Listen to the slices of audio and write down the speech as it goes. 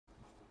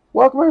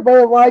Welcome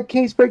everybody to Live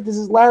Case Break. This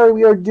is Larry.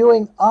 We are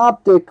doing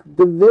Optic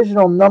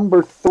Divisional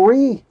number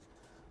 3.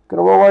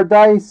 Gonna roll our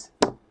dice,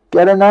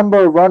 get a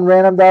number, run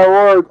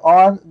random.org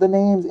on the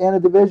names and the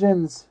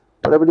divisions.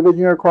 Whatever division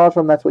you're across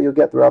from, that's what you'll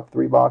get throughout the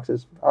 3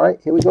 boxes. Alright,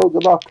 here we go.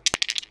 Good luck.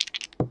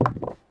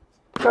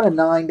 Got a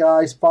 9,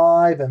 guys.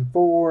 5 and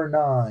 4,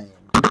 9.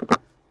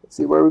 Let's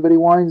see where everybody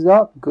winds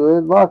up.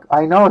 Good luck.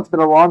 I know it's been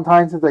a long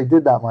time since I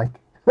did that,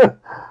 Mike.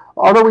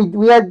 Although we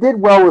did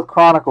well with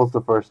Chronicles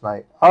the first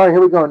night. All right,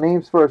 here we go.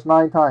 Names first,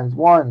 9 times.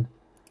 1,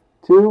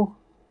 2,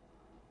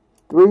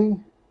 3,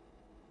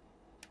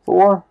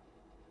 4,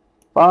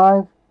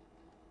 5,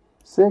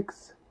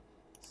 6,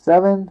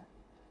 7,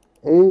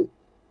 8,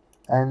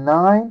 and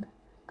 9.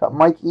 Got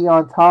Mike E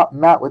on top,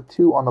 Matt with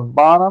 2 on the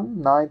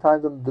bottom. 9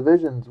 times in the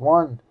divisions.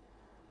 1,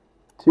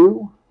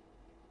 2,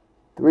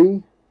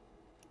 3,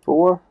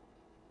 4,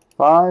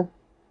 5,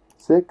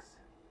 6,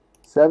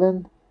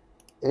 7,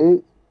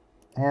 8,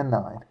 and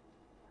 9.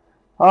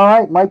 All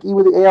right, Mike E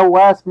with the AL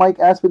West, Mike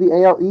S with the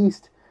AL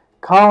East,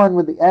 Colin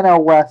with the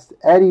NL West,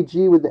 Eddie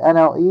G with the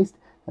NL East,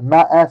 and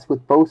Matt S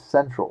with both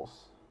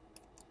Centrals.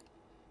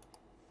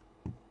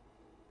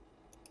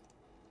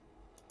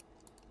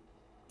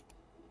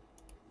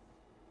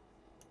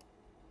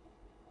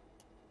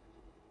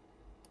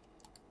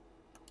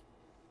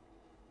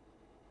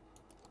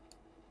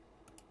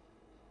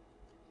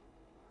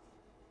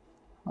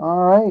 All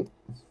right,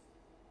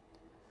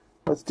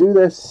 let's do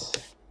this.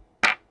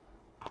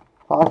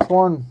 Box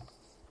 1.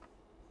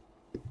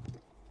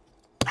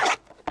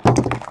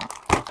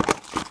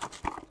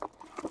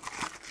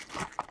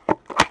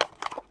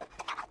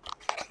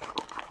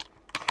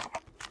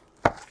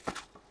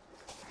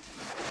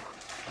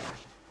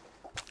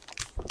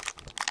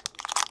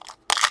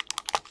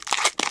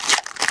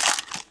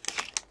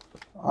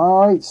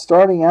 All right,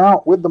 starting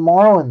out with the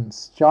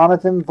Marlins,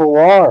 Jonathan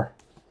Villar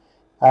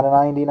out of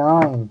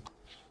 99.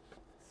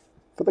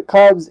 For the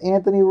Cubs,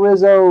 Anthony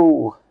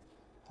Rizzo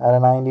out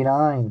of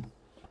 99.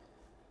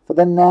 For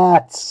the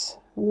Nats,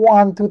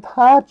 Juan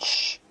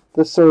Touch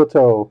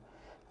DeSoto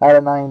out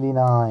of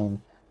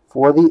 99.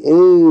 For the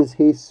A's,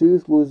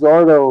 Jesus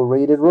Luzardo,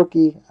 rated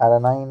rookie out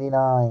of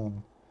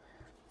 99.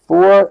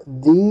 For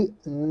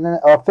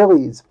the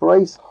Phillies,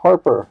 Bryce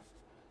Harper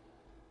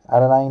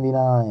out of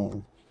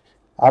 99.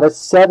 Out of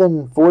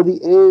 7 for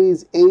the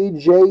A's,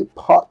 AJ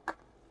Puck.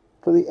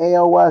 For the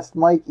AL West,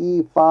 Mike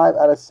E, 5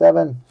 out of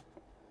 7.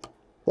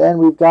 Then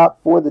we've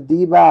got for the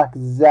D-backs,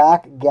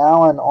 Zach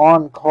Gallen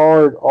on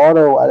card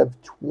auto out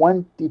of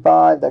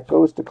 25. That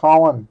goes to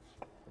Colin.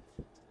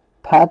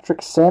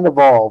 Patrick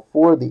Sandoval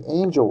for the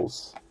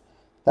Angels.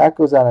 That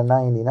goes out of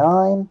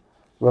 99.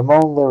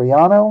 Ramon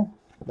Laureano.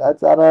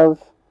 That's out of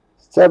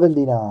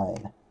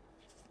 79.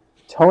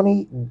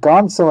 Tony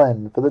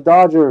Gonsolin for the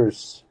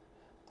Dodgers.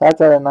 That's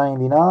out of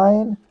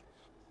 99.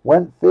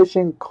 Went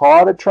fishing,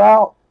 caught a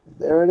trout.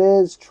 There it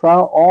is.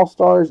 Trout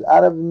All-Stars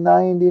out of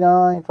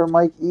 99 for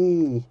Mike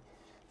E.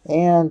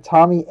 And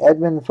Tommy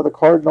Edman for the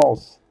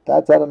Cardinals.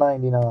 That's out of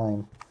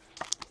 99.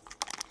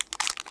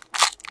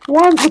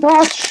 One to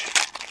touch.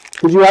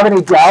 Did you have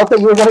any doubt that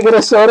you were going to get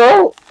a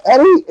Soto?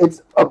 Eddie,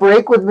 it's a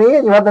break with me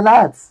and you have the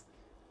Nats.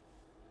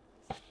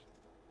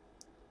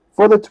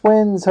 For the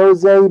Twins,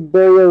 Jose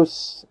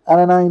Barrios out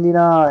of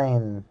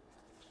 99.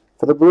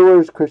 For the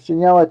Brewers, Christian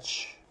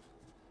Yelich.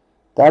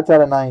 That's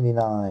out of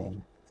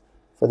 99.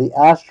 For the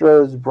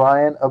Astros,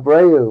 Brian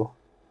Abreu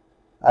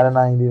out of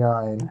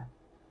 99.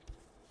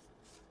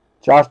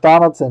 Josh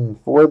Donaldson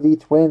for the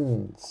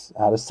Twins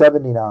out of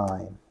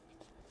 79.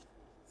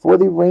 For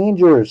the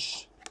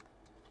Rangers,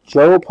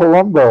 Joe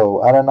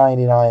Palumbo out of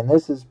 99.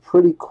 This is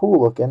pretty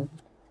cool looking.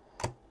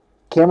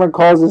 Cameron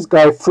calls this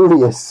guy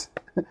Fruitius.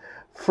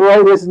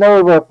 Fruitius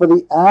Nova for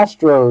the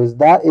Astros.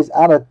 That is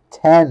out of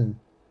 10.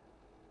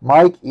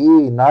 Mike E,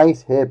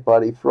 nice hit,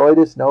 buddy.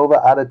 Fruitius Nova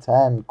out of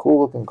 10.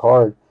 Cool looking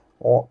card.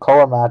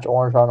 Color match,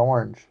 orange on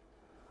orange.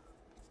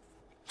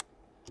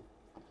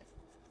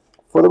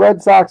 For the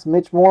Red Sox,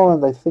 Mitch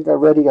Moreland, I think I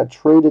read he got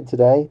traded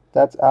today.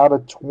 That's out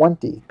of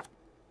 20.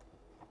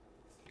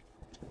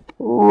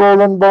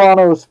 Roland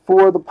Bolanos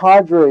for the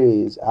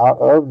Padres, out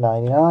of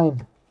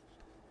 99.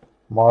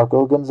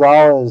 Marco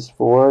Gonzalez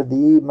for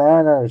the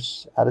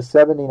Mariners, out of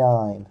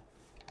 79.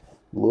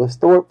 Louis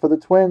Thorpe for the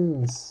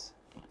Twins,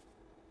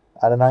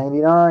 out of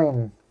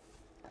 99.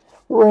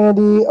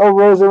 Randy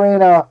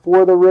Arozarena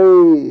for the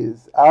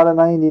Rays, out of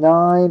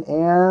 99.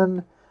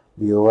 And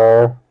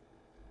Bueller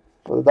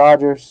for the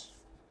Dodgers,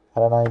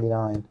 out of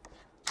 99.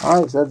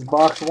 All right, so that's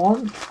box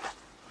 1.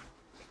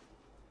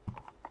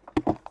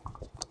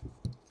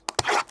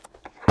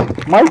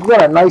 Mike, you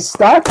got a nice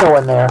stack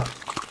going there.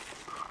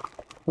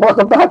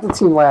 Welcome back to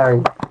Team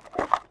Larry.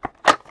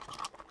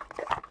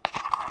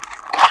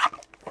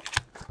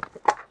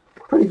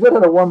 Pretty good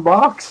at a 1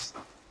 box.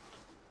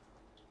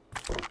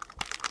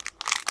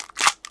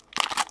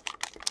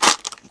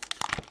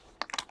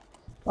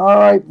 All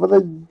right, for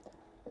the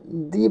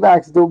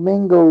D-backs,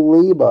 Domingo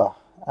Leyba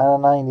out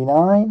of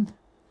 99.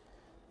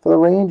 For the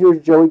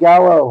Rangers, Joey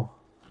Gallo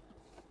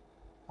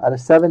out of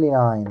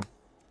 79.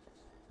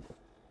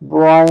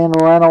 Brian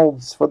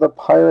Reynolds for the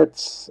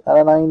Pirates out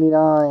of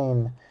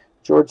 99.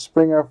 George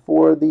Springer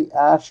for the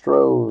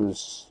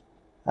Astros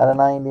out of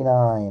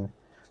 99.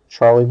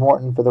 Charlie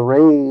Morton for the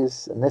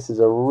Rays. And this is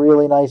a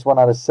really nice one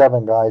out of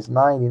 7, guys.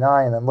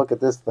 99. And look at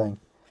this thing.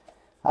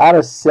 Out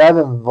of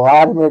 7,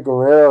 Vladimir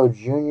Guerrero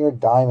Jr.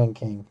 Diamond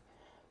King.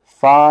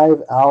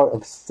 5 out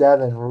of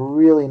 7.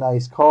 Really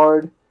nice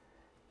card.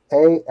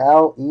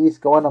 AL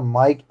East going to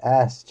Mike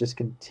S. Just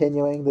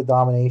continuing the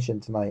domination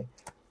tonight.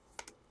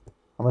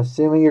 I'm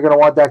assuming you're going to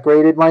want that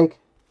graded, Mike.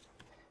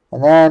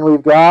 And then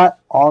we've got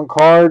on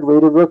card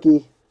rated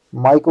rookie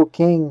Michael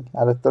King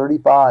out of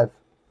 35.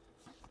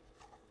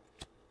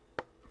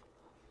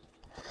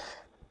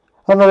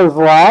 Another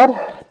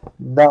Vlad.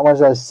 That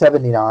one's out of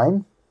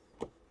 79.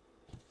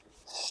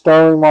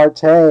 Starling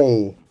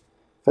Marte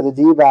for the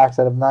D-backs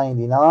out of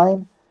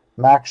 99.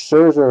 Max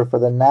Scherzer for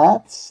the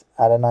Nats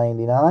out of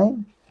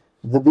 99.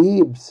 The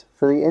Beebs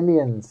for the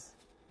Indians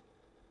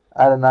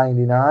out of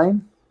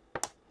 99.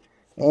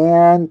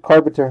 And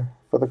Carpenter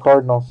for the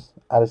Cardinals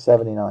out of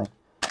 79. All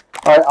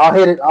right, I'll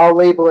hit it. I'll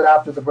label it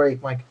after the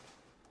break, Mike.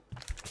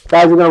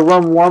 Guys, we're going to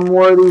run one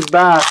more of these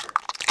back.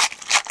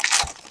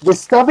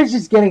 This stuff is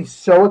just getting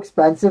so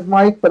expensive,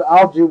 Mike, but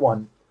I'll do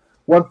one.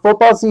 When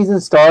football season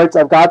starts,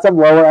 I've got some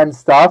lower-end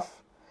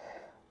stuff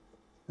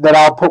that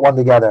I'll put one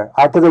together.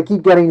 Because I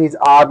keep getting these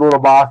odd little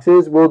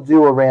boxes. We'll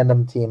do a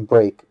random team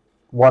break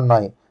one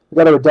night. We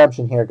got a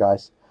redemption here,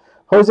 guys.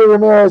 Jose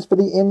Ramirez for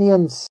the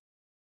Indians.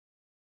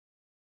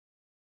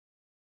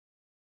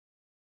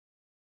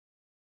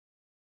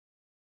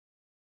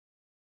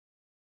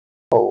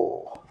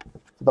 For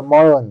the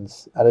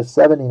Marlins out of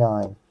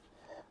 79.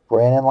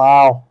 Brandon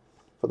Lau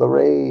for the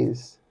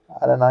Rays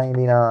out of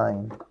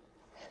 99.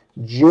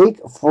 Jake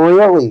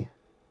Fraley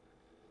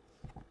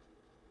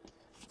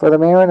for the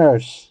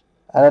Mariners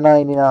out of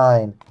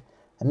 99.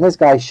 And this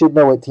guy should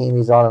know what team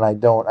he's on, and I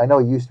don't. I know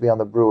he used to be on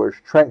the Brewers.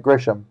 Trent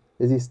Grisham.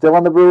 Is he still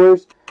on the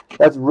Brewers?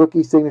 That's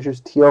rookie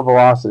signatures teal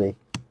velocity.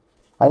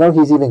 I know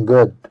he's even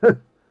good.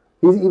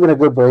 He's even a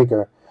good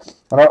breaker.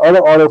 And our other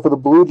auto for the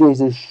Blue Jays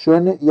is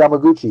Shun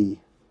Yamaguchi.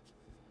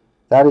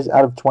 That is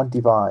out of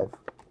 25.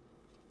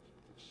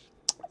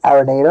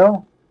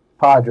 Arenado,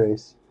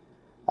 Padres,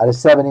 out of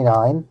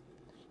 79.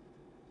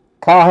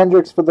 Kyle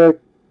Hendricks for the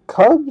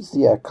Cubs.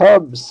 Yeah,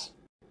 Cubs,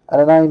 out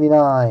of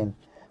 99.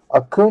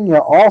 Acuna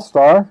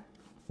All-Star,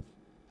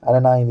 out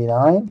of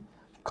 99.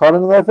 Caught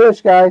another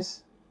fish,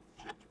 guys.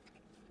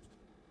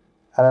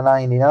 Out of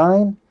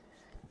 99.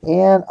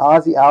 And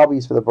Ozzie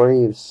Albies for the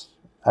Braves,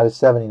 out of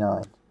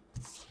 79.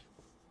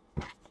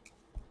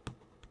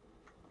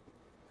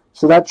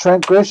 So that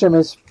Trent Grisham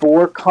is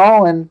for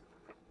Colin.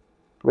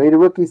 Rated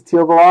rookies,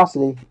 teal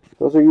velocity.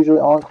 Those are usually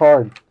on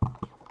card.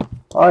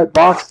 All right,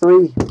 box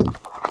 3.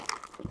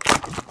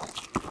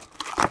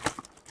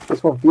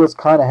 This one feels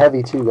kind of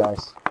heavy too,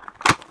 guys.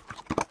 I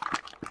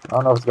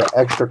don't know if it's got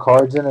extra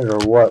cards in it or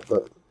what,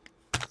 but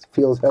it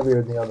feels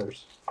heavier than the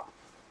others.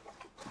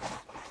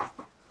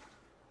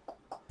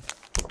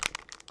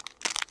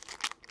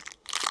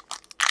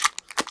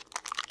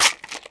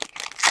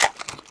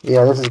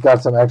 Yeah, this has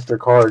got some extra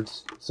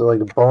cards. So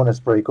like a bonus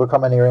break. Look how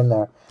many are in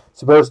there.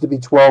 Supposed to be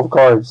 12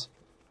 cards.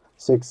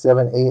 6,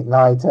 7, 8,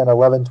 9, 10,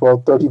 11,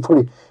 12, 13,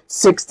 14,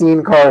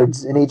 16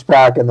 cards in each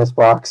pack in this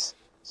box.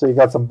 So you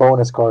got some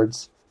bonus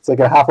cards. It's like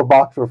a half a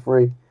box for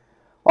free.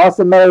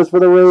 Austin Meadows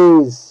for the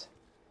Rays.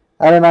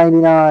 Out of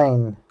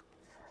 99.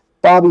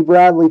 Bobby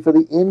Bradley for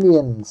the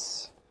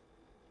Indians.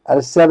 Out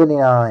of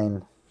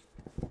 79.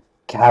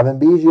 Kevin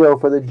Biggio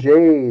for the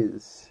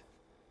Jays.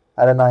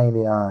 Out of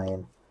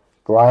 99.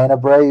 Brian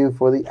Abreu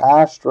for the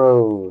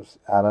Astros,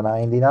 out of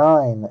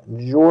 99.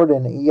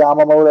 Jordan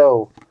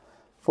Yamamoto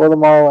for the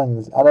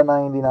Marlins, out of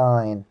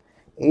 99.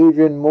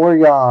 Adrian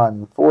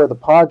Morejon for the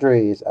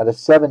Padres, out of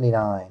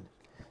 79.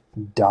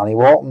 Donnie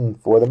Walton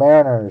for the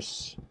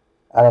Mariners,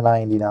 out of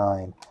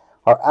 99.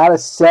 Our out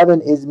of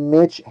 7 is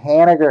Mitch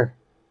Haniger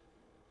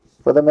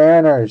for the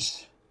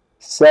Mariners.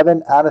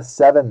 7 out of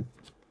 7.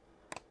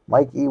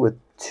 Mike E with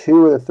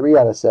 2 of the 3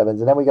 out of 7s.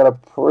 And then we got a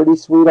pretty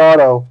sweet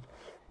auto.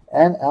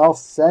 NL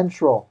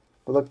Central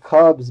for the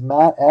Cubs,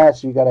 Matt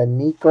S. You got a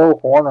Nico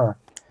Horner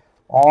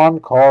on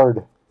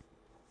card.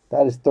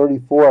 That is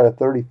 34 out of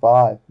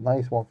 35.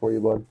 Nice one for you,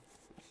 bud.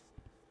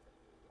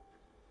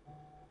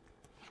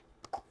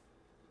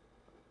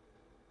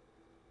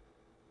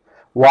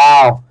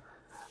 Wow.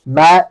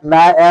 Matt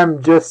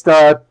M just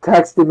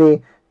texted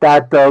me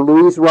that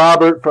Luis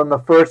Robert from the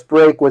first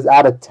break was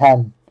out of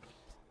 10.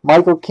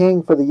 Michael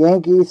King for the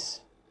Yankees,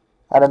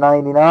 out of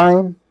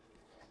 99.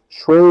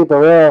 Trey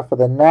Barrera for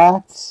the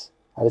Nats,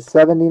 out of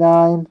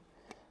 79.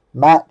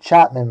 Matt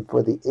Chapman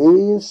for the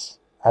A's,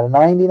 out of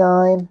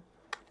 99.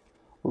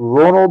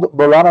 Ronald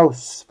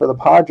Bolanos for the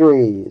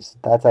Padres,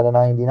 that's out of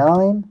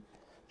 99.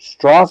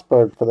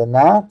 Strasburg for the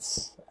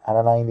Nats, out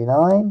of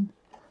 99.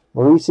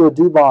 Mauricio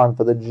Dubon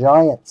for the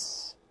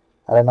Giants,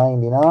 out of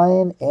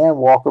 99. And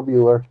Walker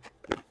Buehler,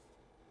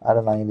 out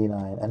of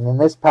 99. And then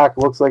this pack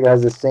looks like it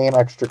has the same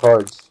extra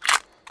cards.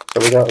 So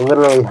we got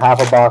literally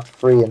half a box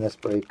free in this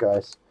break,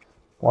 guys.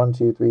 1,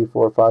 2, 3,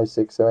 4, 5,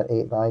 6, 7,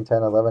 8, 9,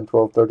 10, 11,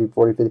 12, 13,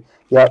 14, 15.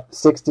 Yep,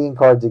 16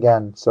 cards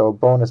again. So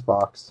bonus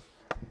box.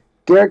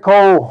 Garrett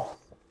Cole.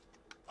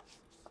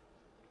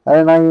 Out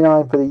of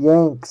 99 for the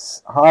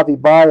Yanks. Javi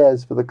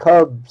Baez for the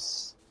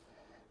Cubs.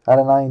 Out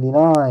of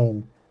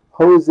 99.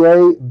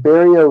 Jose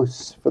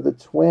Barrios for the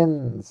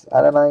Twins.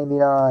 Out of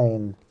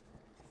 99.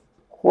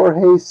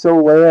 Jorge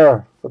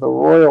Soler for the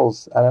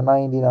Royals. Out of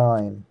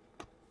 99.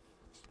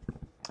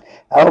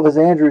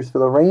 Elvis Andrus for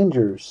the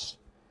Rangers.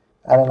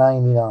 Out of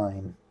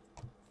 99.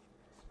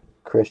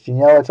 Christian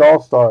Yelich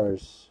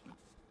All-Stars.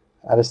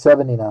 Out of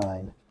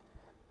 79.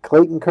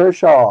 Clayton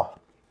Kershaw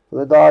for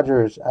the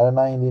Dodgers. Out of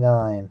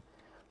 99.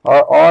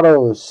 Our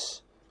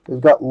autos. We've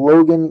got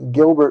Logan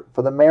Gilbert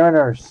for the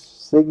Mariners.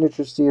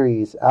 Signature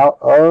Series. Out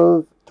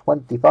of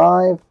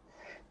 25.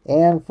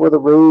 And for the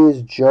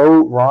Rays,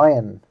 Joe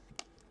Ryan.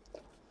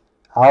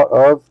 Out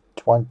of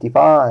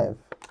 25.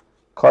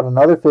 Caught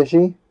another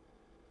fishy.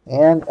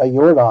 And a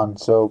Jordan.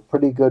 So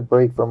pretty good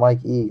break for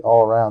Mike E.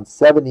 all around.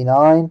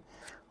 79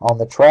 on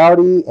the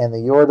Trouty. And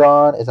the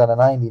Jordan is out of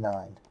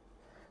 99.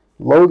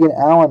 Logan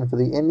Allen for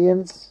the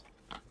Indians.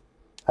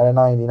 Out of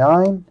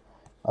 99.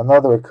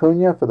 Another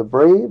Acuna for the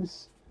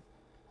Braves.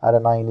 Out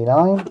of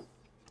 99.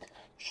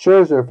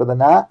 Scherzer for the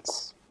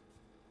Nats.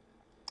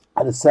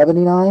 Out of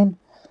 79.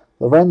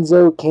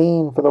 Lorenzo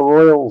Cain for the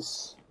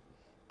Royals.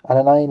 Out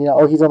of 99.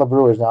 Oh, he's on the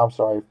Brewers now. I'm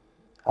sorry.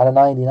 Out of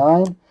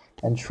 99.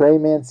 And Trey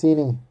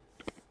Mancini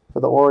for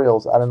the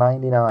Orioles. Out of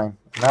 99.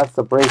 And that's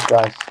the break,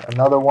 guys.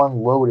 Another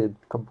one loaded.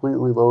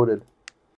 Completely loaded.